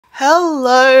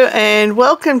Hello and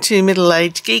welcome to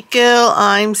Middle-Aged Geek Girl.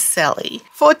 I'm Sally.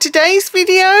 For today's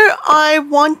video, I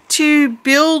want to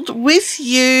build with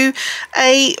you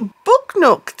a Book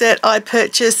Nook that I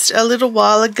purchased a little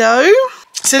while ago.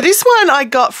 So this one I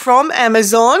got from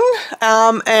Amazon,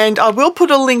 and I will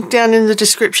put a link down in the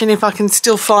description if I can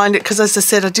still find it, because as I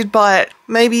said, I did buy it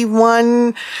maybe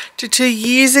 1 to 2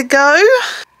 years ago,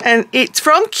 and it's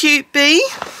from CuteBee.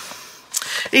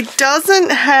 It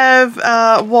doesn't have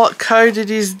what code it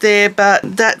is there, but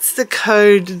that's the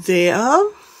code there.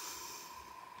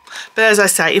 But as I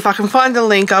say, if I can find the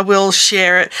link, I will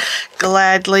share it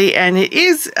gladly. And it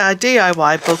is a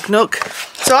DIY Book Nook.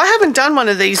 So I haven't done one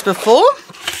of these before,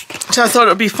 so I thought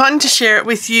it would be fun to share it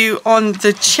with you on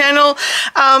the channel.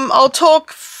 I'll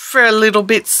talk for a little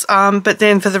bits, but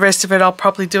then for the rest of it I'll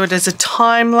probably do it as a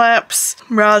time lapse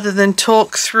rather than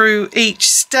talk through each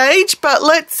stage. But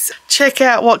let's check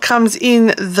out what comes in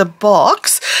the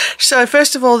box. So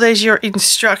first of all, there's your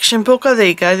instruction book. Oh, there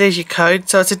you go, there's your code.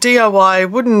 So it's a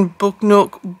DIY wooden Book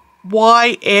Nook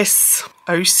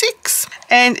YS06,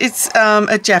 and it's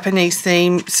a Japanese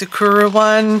theme SAKRA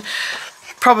one.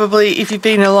 Probably, if you've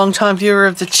been a long time viewer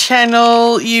of the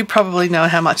channel, you probably know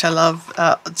how much I love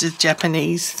the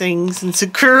Japanese things and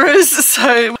sakuras.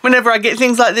 So whenever I get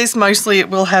things like this, mostly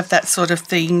it will have that sort of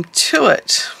theme to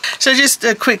it. So just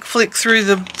a quick flick through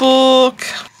the book.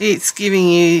 It's giving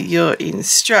you your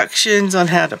instructions on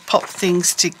how to pop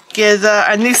things together.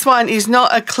 And this one is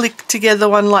not a click together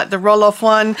one like the roll-off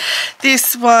one.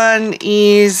 This one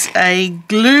is a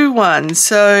glue one.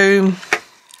 So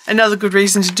another good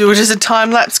reason to do it as a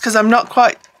time lapse, because I'm not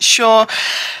quite sure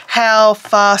how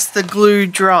fast the glue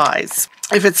dries.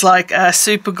 If it's like a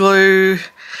super glue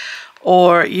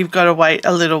or you've got to wait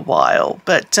a little while.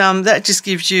 But that just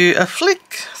gives you a flick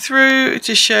through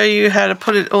to show you how to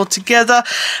put it all together.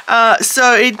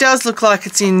 So it does look like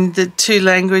it's in the 2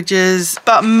 languages,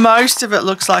 but most of it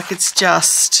looks like it's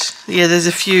just, yeah, there's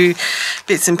a few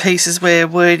bits and pieces where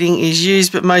wording is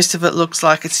used, but most of it looks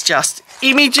like it's just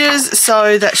images,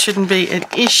 so that shouldn't be an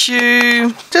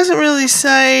issue. Doesn't really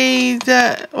say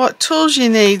that what tools you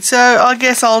need, so I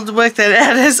guess I'll work that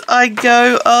out as I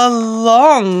go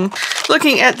along.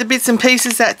 Looking at the bits and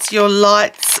pieces, that's your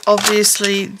lights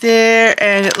obviously there,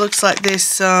 and it looks like there's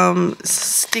some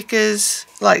stickers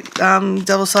like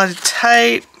double-sided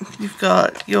tape. You've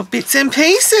got your bits and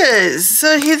pieces,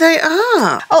 so here they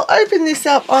are. I'll open this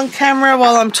up on camera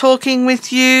while I'm talking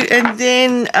with you, and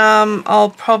then I'll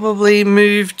probably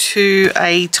move to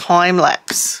a time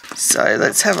lapse. So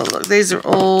let's have a look. These are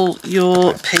all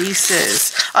your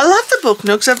pieces. I love the Book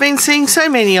Nooks. I've been seeing so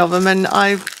many of them, and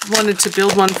I wanted to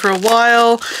build one for a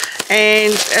while,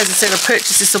 and as I said, I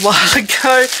purchased this a while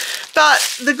ago. But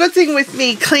the good thing with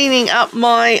me cleaning up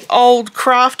my old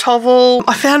craft hovel,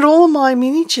 I found all of my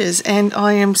miniatures, and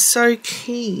I am so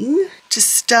keen to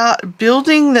start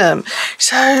building them.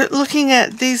 So looking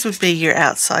at these would be your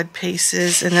outside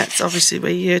pieces, and that's obviously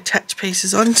where you attach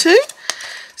pieces onto.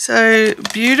 So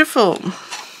beautiful.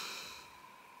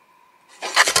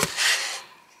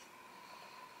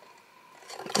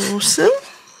 Awesome.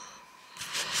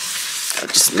 I'll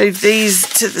just move these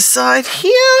to the side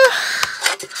here.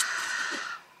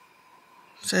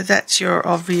 So that's your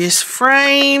obvious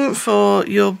frame for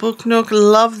your Book Nook.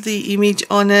 Love the image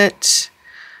on it.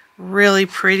 Really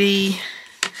pretty.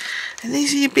 And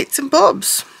these are your bits and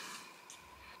bobs.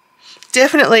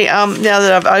 Definitely, now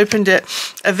that I've opened it,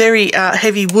 a very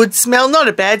heavy wood smell. Not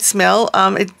a bad smell.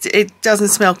 It doesn't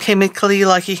smell chemically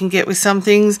like you can get with some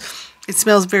things. It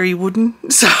smells very wooden,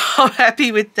 so I'm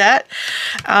happy with that.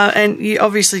 And you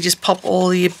obviously just pop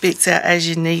all your bits out as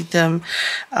you need them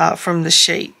from the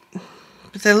sheet.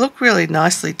 But they look really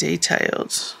nicely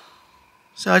detailed.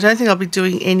 So I don't think I'll be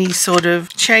doing any sort of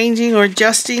changing or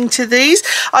adjusting to these.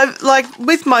 Like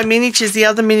with my miniatures, the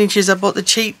other miniatures, I bought the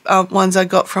cheap ones I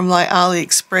got from like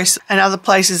AliExpress and other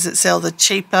places that sell the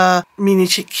cheaper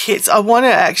miniature kits. I want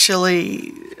to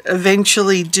actually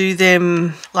eventually do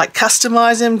them, like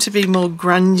customize them to be more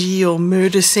grungy or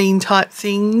murder scene type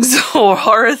things or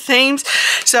horror themes.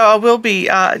 So I will be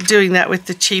doing that with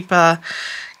the cheaper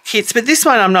kits, but this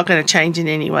one I'm not going to change in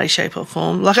any way, shape or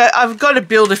form. Like I've got to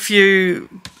build a few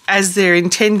as they're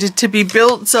intended to be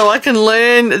built so I can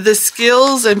learn the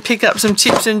skills and pick up some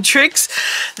tips and tricks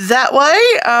that way.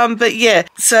 But yeah,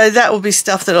 so that will be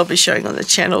stuff that I'll be showing on the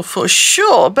channel for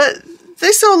sure. But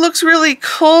this all looks really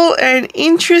cool and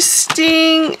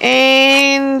interesting,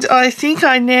 and I think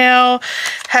I now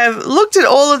have looked at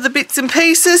all of the bits and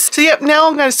pieces. So yep, now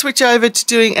I'm going to switch over to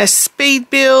doing a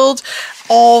speed build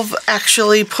of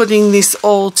actually putting this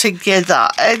all together.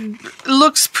 It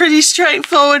looks pretty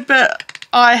straightforward, but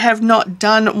I have not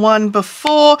done one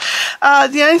before.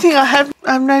 The only thing I have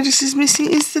noticed is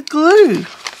missing is the glue.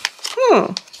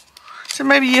 So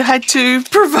maybe you had to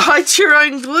provide your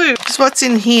own glue. Because what's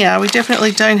in here, we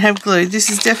definitely don't have glue. This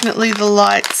is definitely the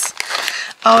lights.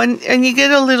 Oh, and you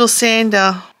get a little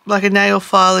sander, like a nail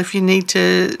file, if you need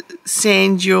to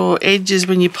sand your edges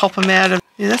when you pop them out of.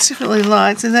 Yeah, that's definitely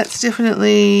lights, and that's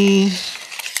definitely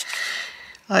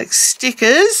like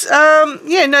stickers.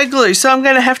 Yeah, no glue. So I'm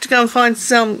going to have to go and find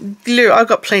some glue. I've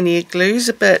got plenty of glues,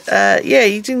 but yeah,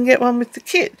 you didn't get one with the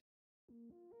kit.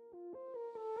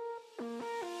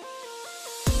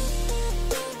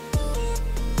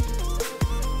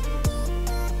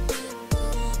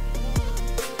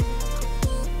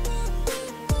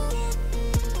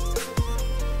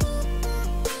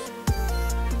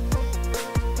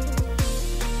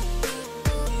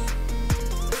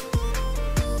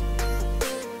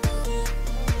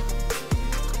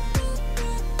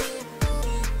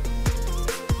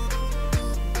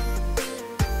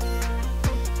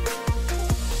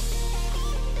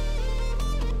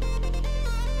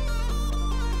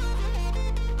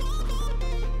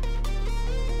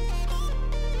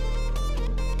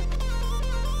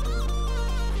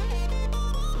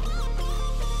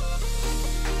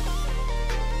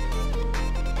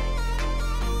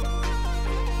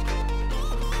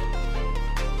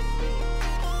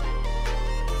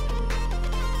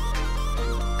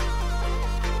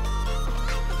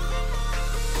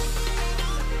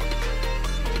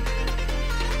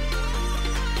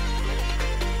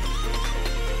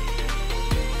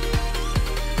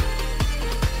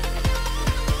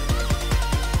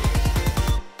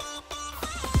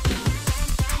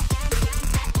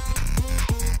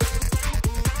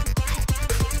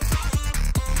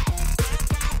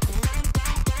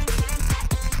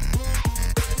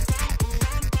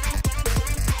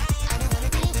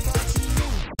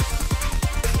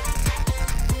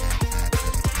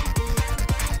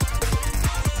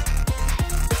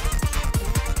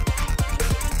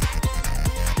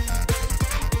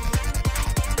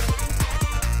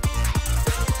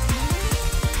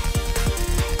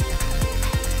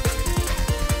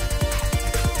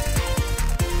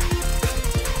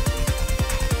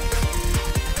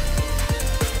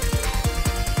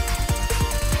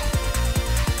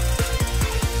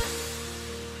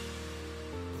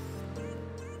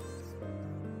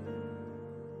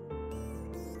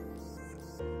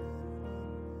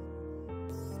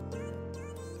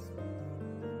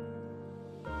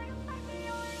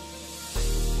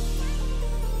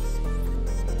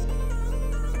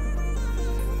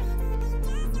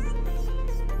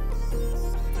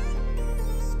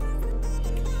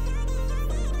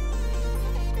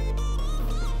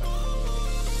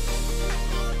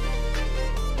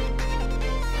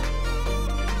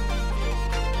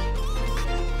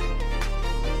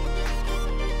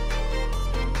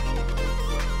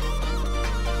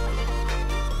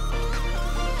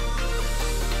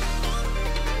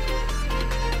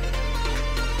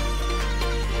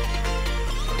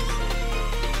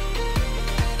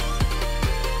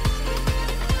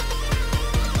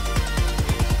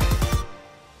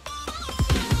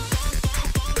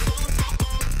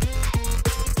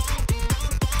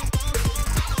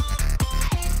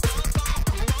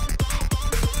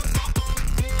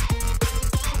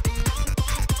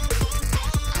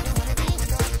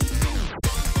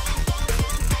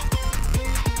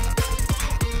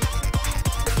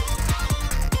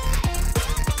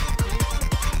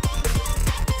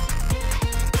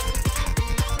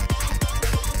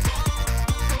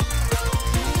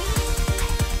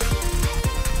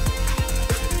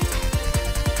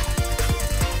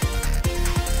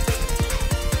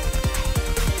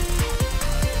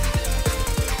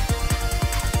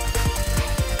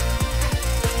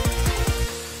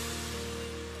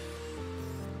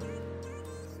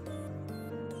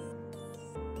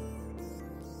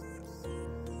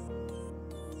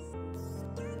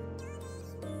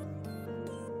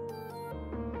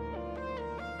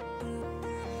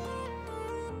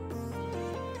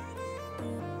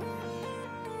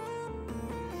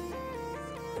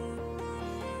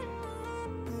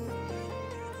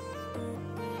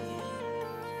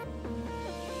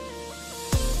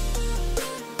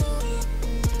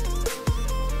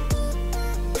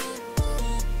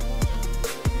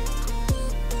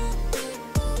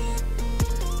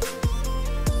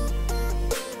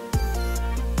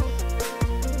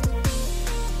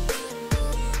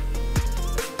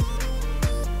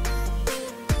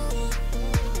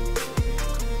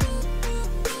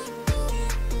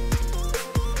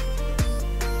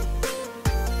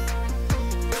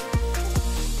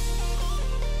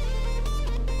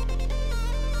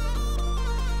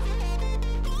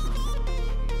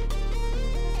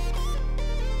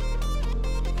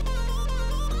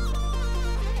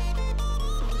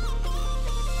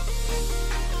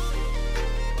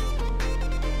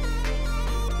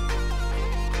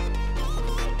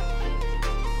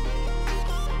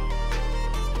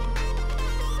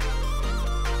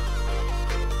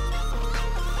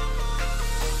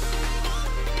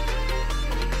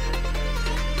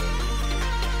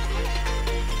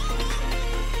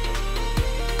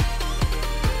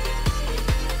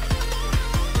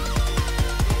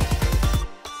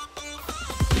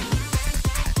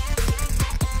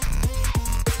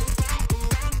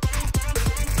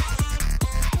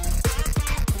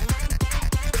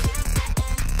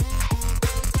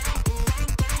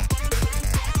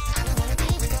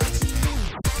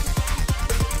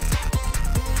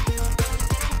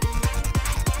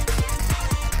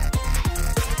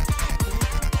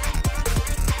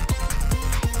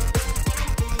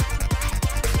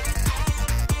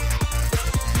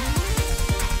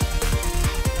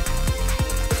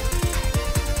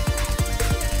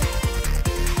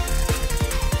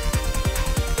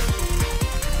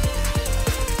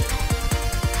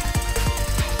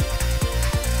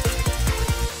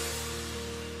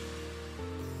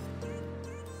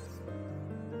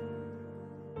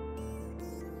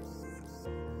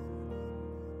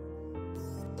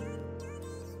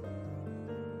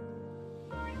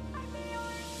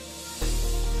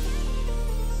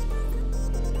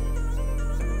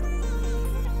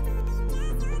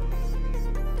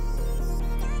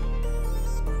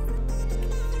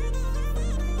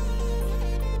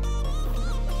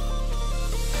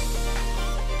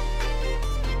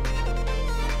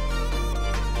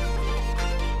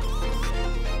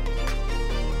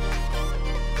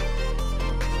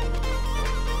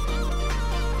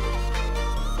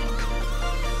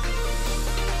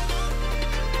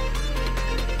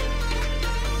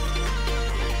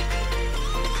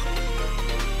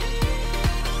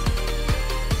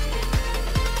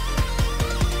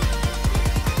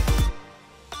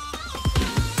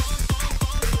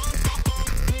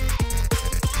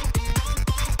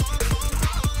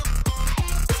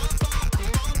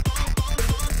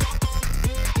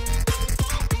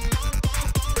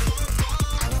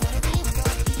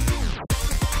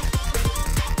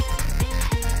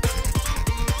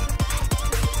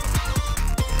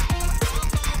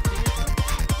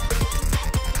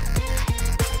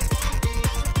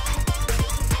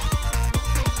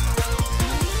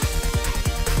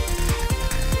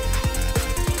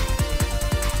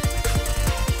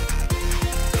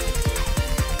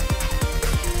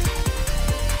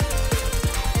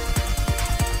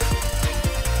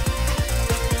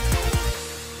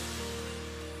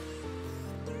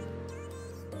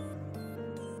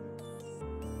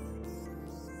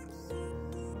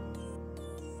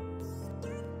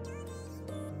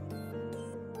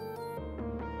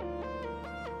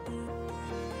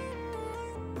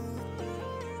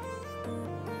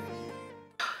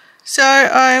 So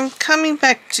I'm coming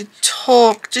back to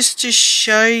talk just to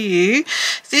show you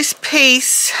this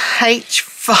piece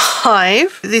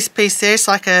H5. This piece there is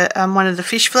like a one of the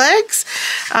fish flags.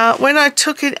 When I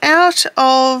took it out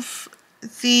of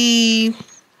the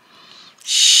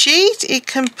sheet, it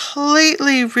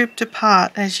completely ripped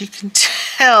apart, as you can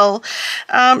tell.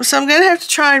 So I'm going to have to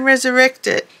try and resurrect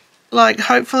it. Like,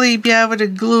 hopefully be able to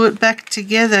glue it back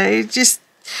together. It just,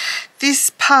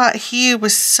 this part here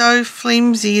was so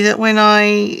flimsy that when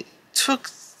I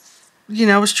took, you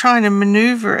know, I was trying to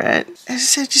maneuver it, as I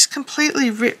said, just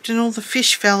completely ripped and all the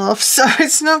fish fell off. So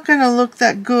it's not going to look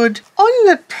that good on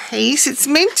the piece. It's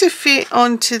meant to fit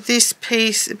onto this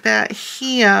piece about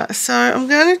here. So I'm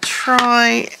going to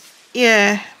try,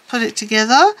 yeah, put it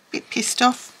together. A bit pissed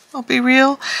off, I'll be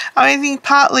real. I think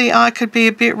partly I could be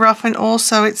a bit rough, and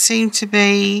also it seemed to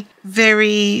be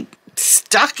very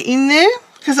stuck in there.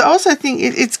 Because I also think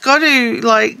it's got to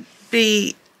like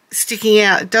be sticking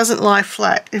out. It doesn't lie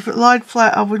flat. If it lied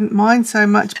flat, I wouldn't mind so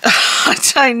much. I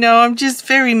don't know. I'm just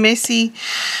very messy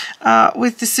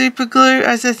with the super glue,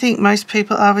 as I think most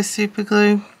people are with super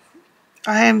glue.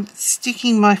 I am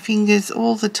sticking my fingers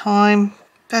all the time.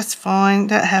 That's fine.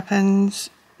 That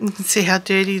happens. You can see how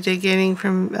dirty they're getting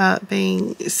from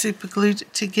being super glued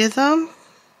together.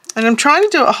 And I'm trying to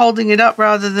do it holding it up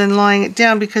rather than lying it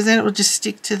down, because then it will just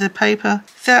stick to the paper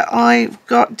that I've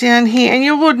got down here. And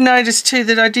you would notice too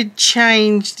that I did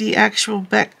change the actual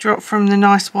backdrop from the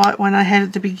nice white one I had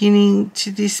at the beginning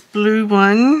to this blue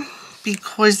one,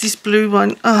 because this blue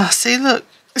one, oh, see, look,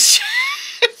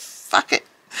 fuck it,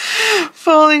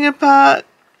 falling apart.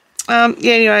 Yeah,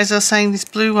 anyway, as I was saying, this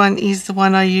blue one is the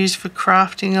one I use for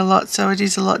crafting a lot, so it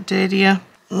is a lot dirtier.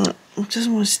 It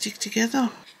doesn't want to stick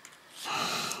together.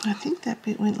 I think that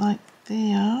bit went like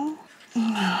there.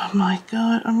 Oh my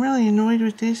god, I'm really annoyed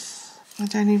with this. I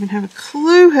don't even have a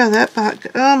clue how that part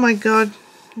goes. Oh my god,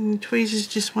 and the tweezers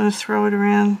just want to throw it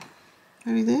around.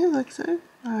 Maybe there, like so?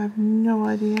 I have no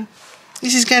idea.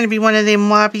 This is going to be one of them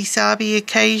wabi-sabi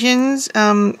occasions.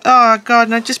 Oh god,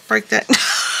 and I just broke that.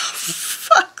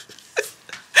 Fuck.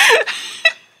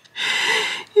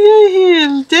 You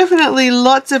hear definitely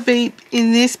lots of beep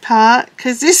in this part,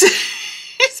 because this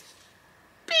is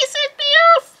pissing me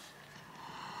off.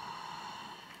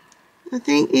 I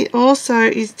think it also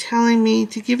is telling me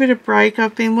to give it a break.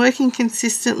 I've been working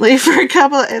consistently for a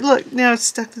couple of, look, now it's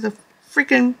stuck to the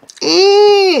freaking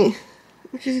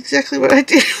which is exactly what I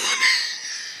did.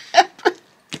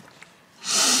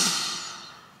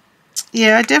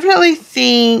 Yeah, I definitely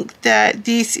think that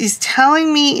this is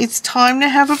telling me it's time to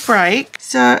have a break.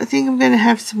 So I think I'm going to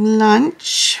have some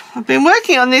lunch. I've been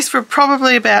working on this for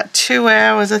probably about 2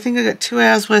 hours. I think I got 2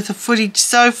 hours worth of footage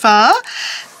so far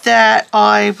that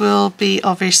I will be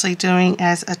obviously doing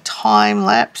as a time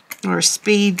lapse or a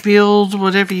speed build,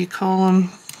 whatever you call them.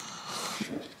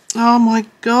 Oh my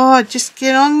god, just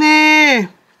get on there.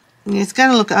 It's going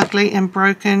to look ugly and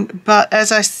broken, but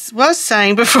as I was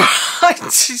saying before, I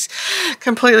just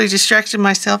completely distracted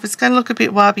myself. It's going to look a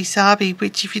bit wabi-sabi,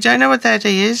 which if you don't know what that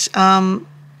is, I'll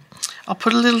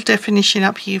put a little definition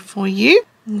up here for you.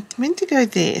 It's meant to go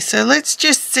there. So let's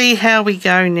just see how we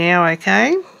go now,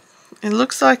 okay? It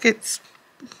looks like it's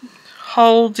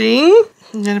holding.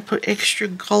 I'm going to put extra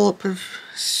dollop of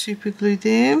super glue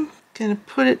there. I'm going to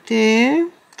put it there.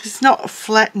 It's not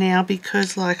flat now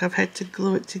because like I've had to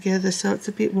glue it together, so it's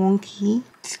a bit wonky.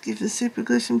 Just give the super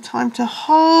glue some time to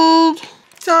hold.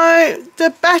 So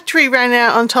the battery ran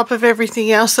out on top of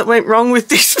everything else that went wrong with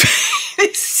this,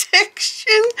 this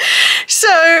section. So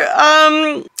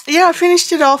yeah, I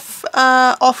finished it off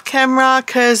off camera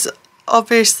because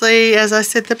obviously, as I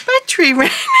said, the battery ran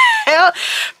out.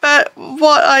 But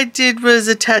what I did was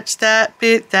attach that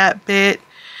bit, and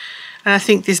I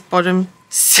think this bottom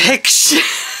section.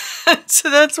 So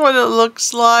that's what it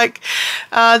looks like.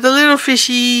 The little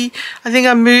fishy, I think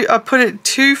I put it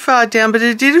too far down, but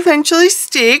it did eventually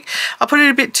stick. I put it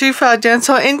a bit too far down,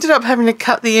 so I ended up having to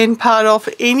cut the end part off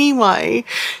anyway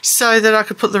so that I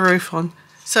could put the roof on.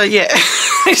 So yeah,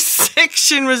 this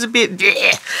section was a bit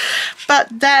bleh.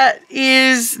 But that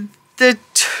is the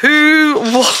 2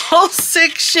 wall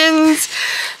sections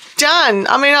done.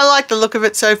 I mean, I like the look of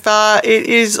it so far. It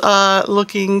is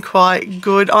looking quite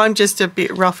good. I'm just a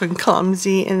bit rough and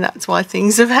clumsy, and that's why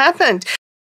things have happened.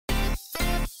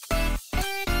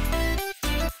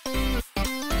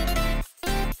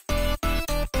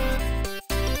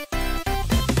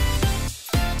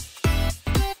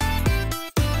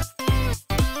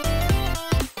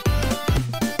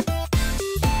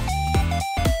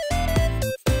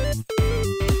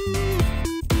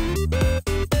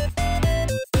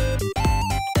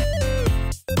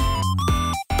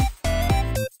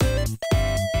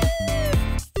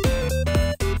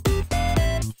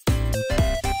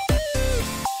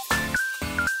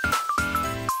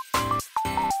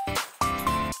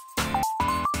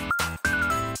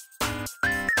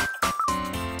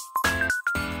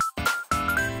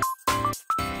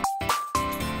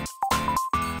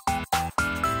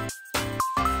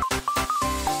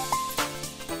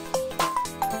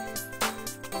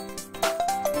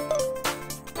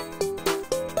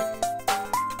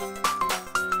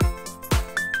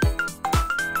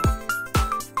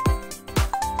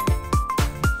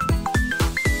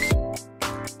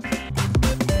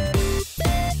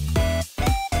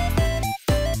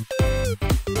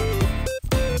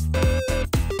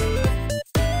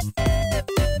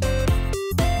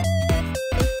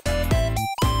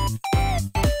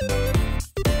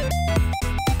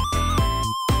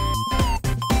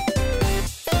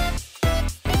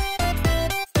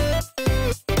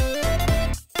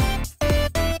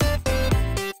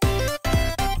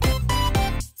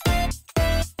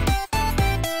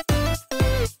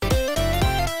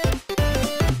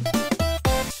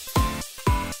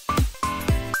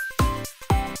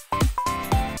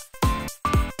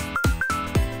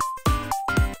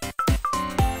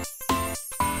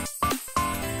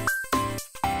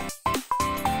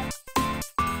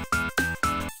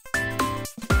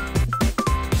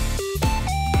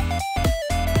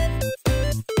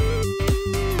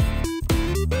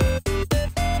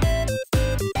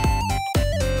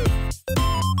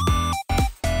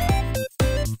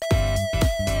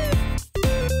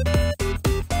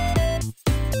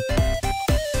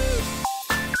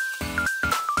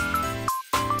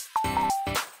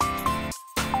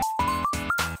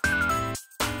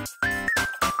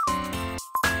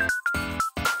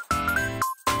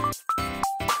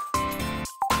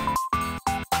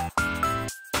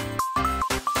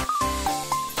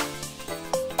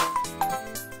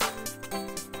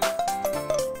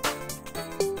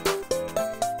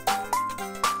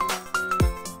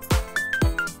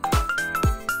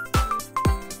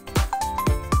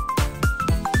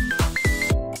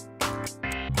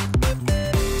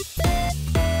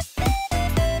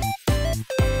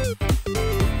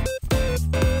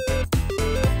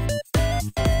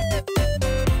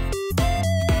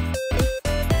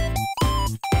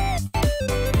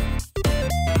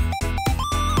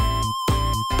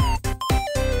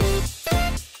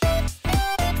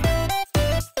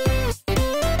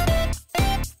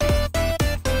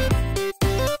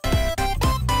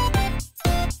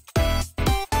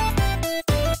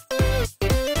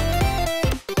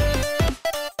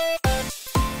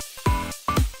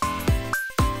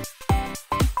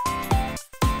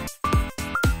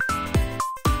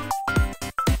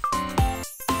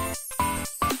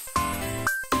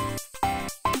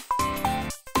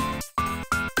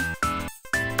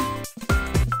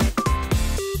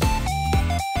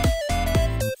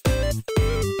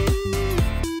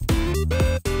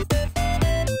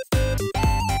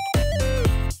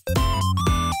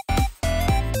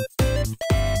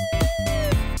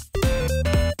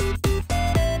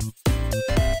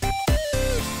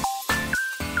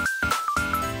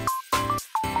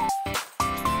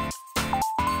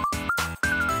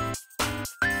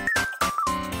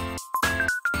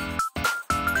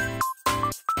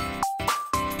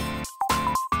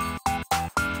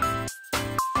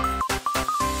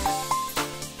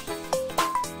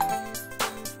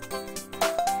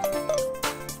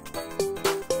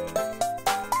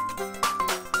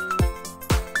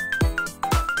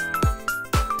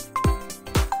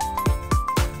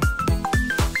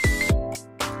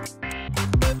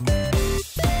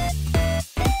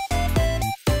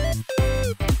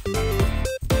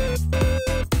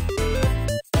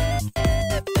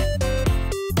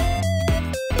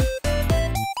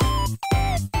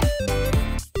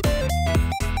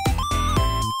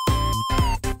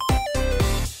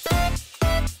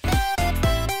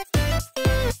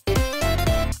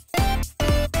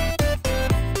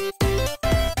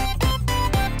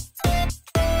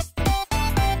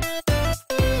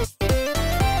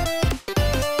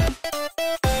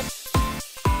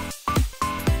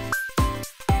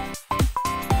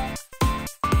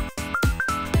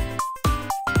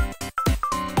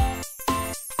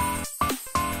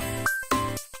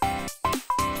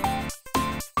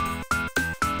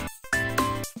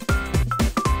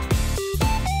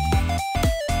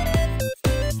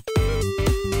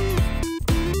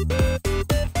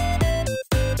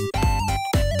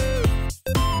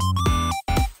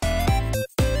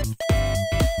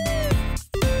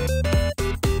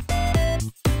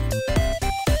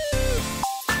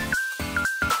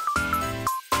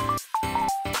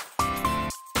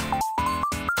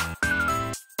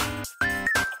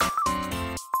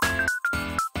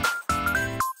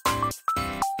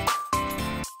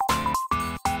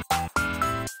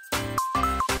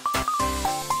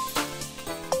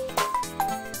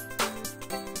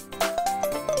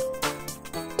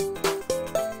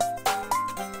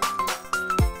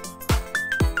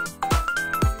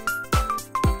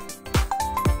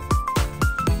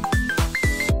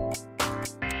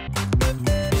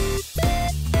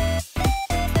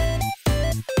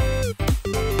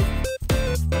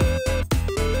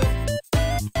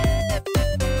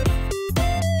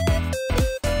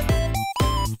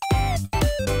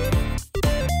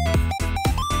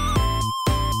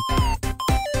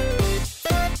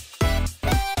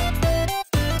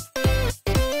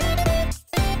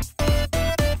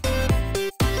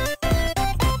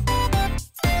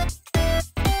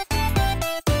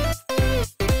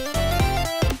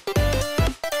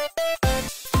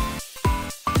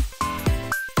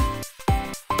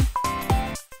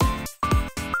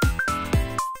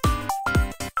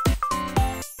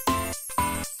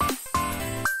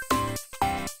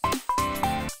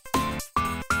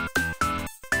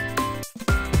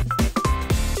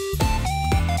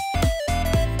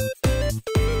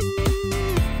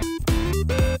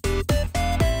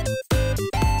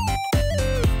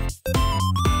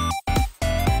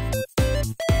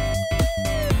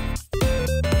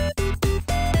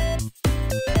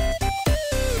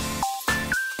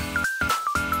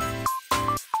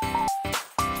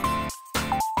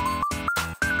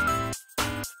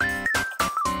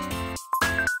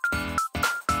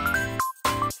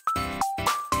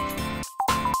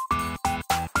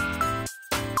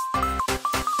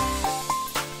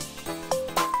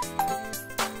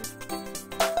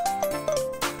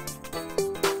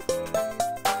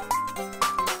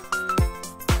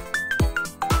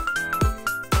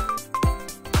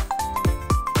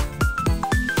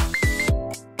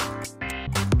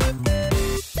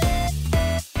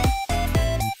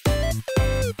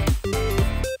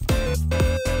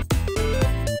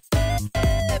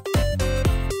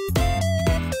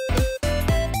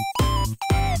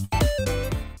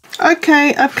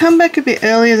 Okay, I've come back a bit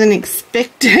earlier than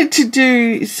expected to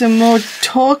do some more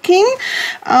talking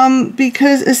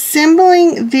because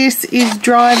assembling this is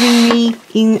driving me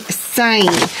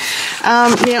insane.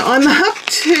 Now I'm up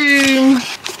to,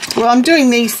 well, I'm doing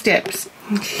these steps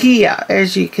here,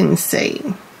 as you can see.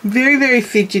 Very, very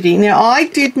fidgety. Now I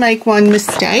did make one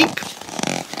mistake,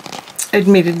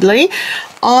 admittedly.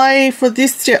 For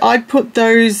this step, I'd put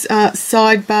those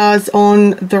sidebars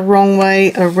on the wrong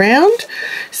way around,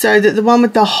 so that the one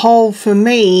with the hole for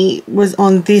me was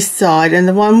on this side, and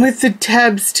the one with the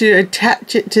tabs to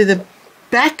attach it to the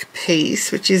back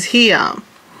piece, which is here,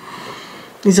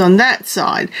 is on that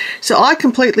side. So I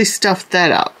completely stuffed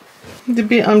that up. The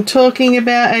bit I'm talking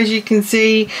about, as you can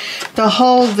see, the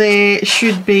hole there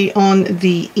should be on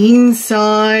the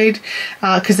inside,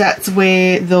 because that's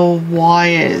where the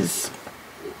wires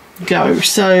go.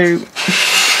 So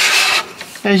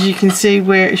as you can see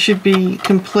where it should be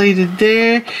completed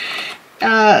there,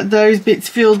 those bits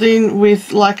filled in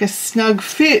with like a snug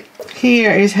fit. Here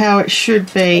is how it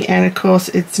should be, and of course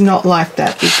it's not like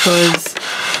that because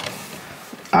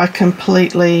I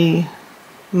completely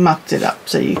mucked it up.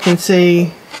 So you can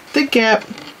see the gap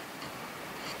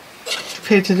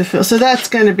compared to the fill, so that's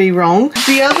going to be wrong.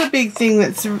 The other big thing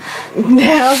that's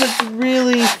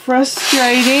really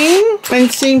frustrating and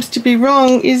seems to be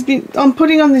wrong is I'm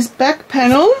putting on this back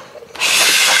panel.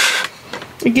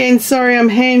 Again, sorry, I'm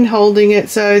hand holding it,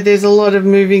 so there's a lot of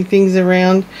moving things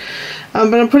around,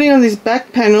 but I'm putting on this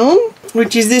back panel,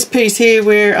 which is this piece here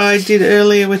where I did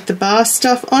earlier with the bar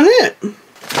stuff on it,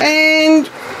 and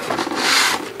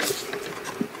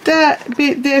that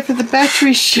bit there for the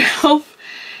battery shelf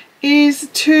is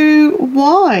too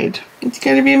wide. It's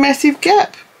going to be a massive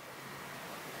gap.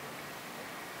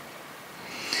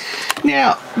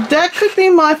 Now, that could be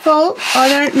my fault. I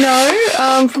don't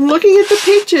know. From looking at the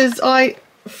pictures, I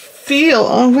feel...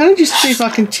 I'm going to just see if I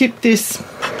can tip this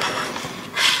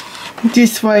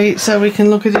way so we can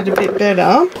look at it a bit better.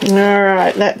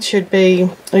 Alright, that should be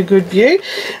a good view.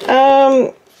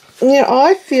 Now,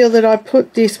 I feel that I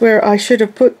put this where I should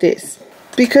have put this,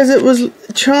 because it was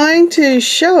trying to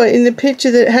show it in the picture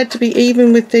that it had to be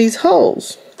even with these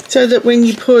holes, so that when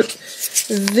you put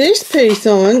this piece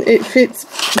on, it fits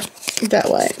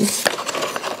that way.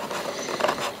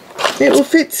 It will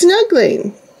fit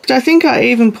snugly. I think I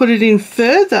even put it in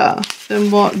further than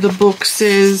what the book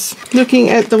says. Looking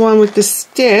at the one with the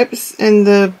steps and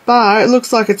the bar, it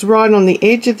looks like it's right on the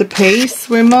edge of the piece,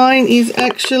 where mine is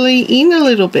actually in a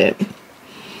little bit.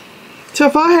 So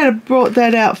if I had brought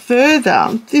that out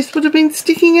further, this would have been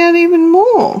sticking out even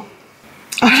more.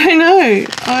 I don't know.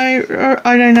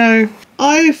 I don't know.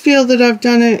 I feel that I've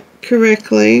done it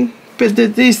correctly, but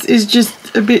that this is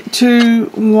just a bit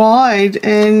too wide,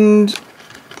 and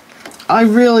I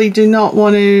really do not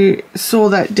want to saw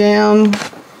that down.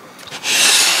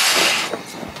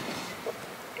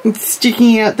 It's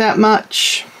sticking out that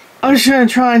much. I'm just going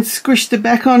to try and squish the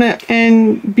back on it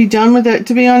and be done with it.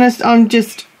 To be honest, I'm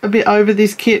just a bit over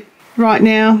this kit right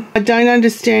now. I don't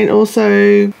understand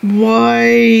also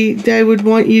why they would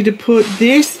want you to put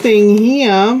this thing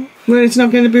here when it's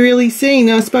not going to be really seen.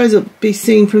 I suppose it'll be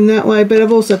seen from that way, but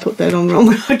I've also put that on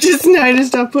wrong. I just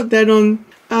noticed I put that on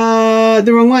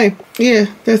the wrong way. Yeah,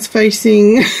 that's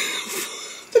facing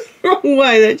the wrong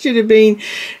way. That should have been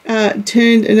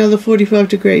turned another 45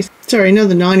 degrees. Sorry,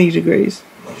 another 90 degrees.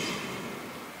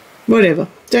 Whatever.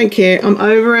 Don't care. I'm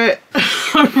over it.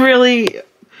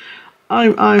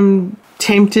 I'm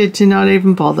tempted to not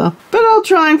even bother. But I'll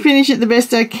try and finish it the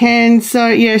best I can. So,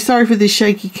 yeah, sorry for this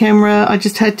shaky camera. I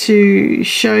just had to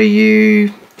show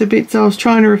you the bits I was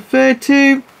trying to refer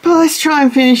to. But let's try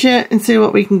and finish it and see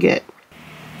what we can get.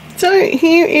 So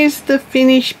here is the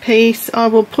finished piece. I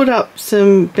will put up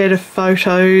some better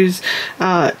photos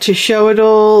to show it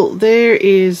all. There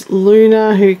is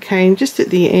Luna, who came just at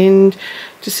the end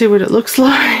to see what it looks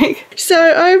like.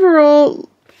 So overall,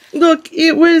 look,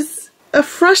 it was a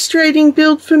frustrating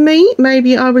build for me.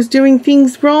 Maybe I was doing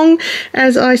things wrong,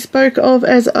 as I spoke of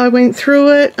as I went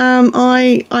through it.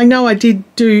 I know I did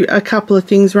do a couple of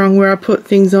things wrong where I put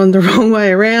things on the wrong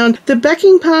way around. The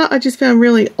backing part, I just found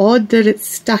really odd that it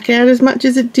stuck out as much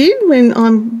as it did, when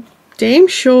I'm damn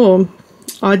sure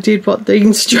I did what the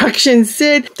instructions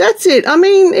said. That's it. I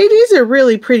mean, it is a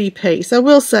really pretty piece, I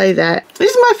will say that.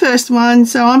 This is my first one,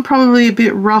 so I'm probably a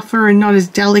bit rougher and not as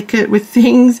delicate with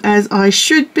things as I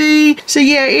should be. So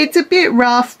yeah, it's a bit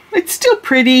rough. It's still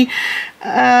pretty.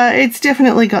 It's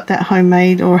definitely got that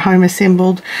homemade or home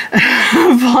assembled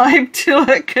vibe to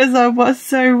it, because I was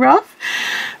so rough.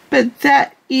 But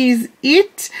that is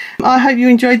it. I hope you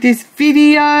enjoyed this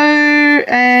video,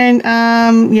 and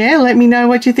yeah, let me know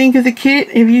what you think of the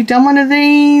kit. Have you done one of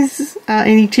these?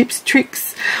 Any tips,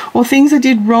 tricks, or things I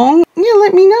did wrong? Yeah,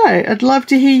 let me know. I'd love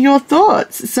to hear your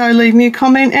thoughts. So leave me a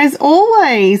comment as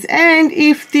always. And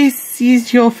if this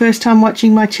is your first time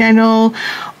watching my channel,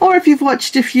 or if you've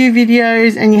watched a few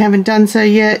videos and you haven't done so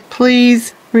yet,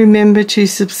 please remember to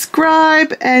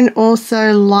subscribe and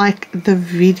also like the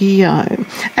video.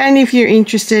 And if you're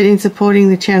interested in supporting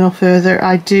the channel further,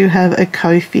 I do have a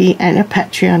Ko-fi and a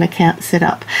Patreon account set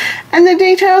up, and the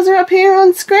details are up here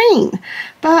on screen.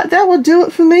 But that will do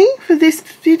it for me for this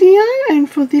video and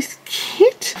for this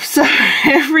kit. So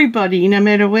everybody, no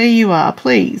matter where you are,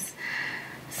 please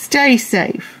stay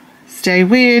safe, stay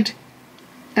weird,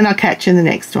 and I'll catch you in the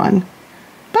next one.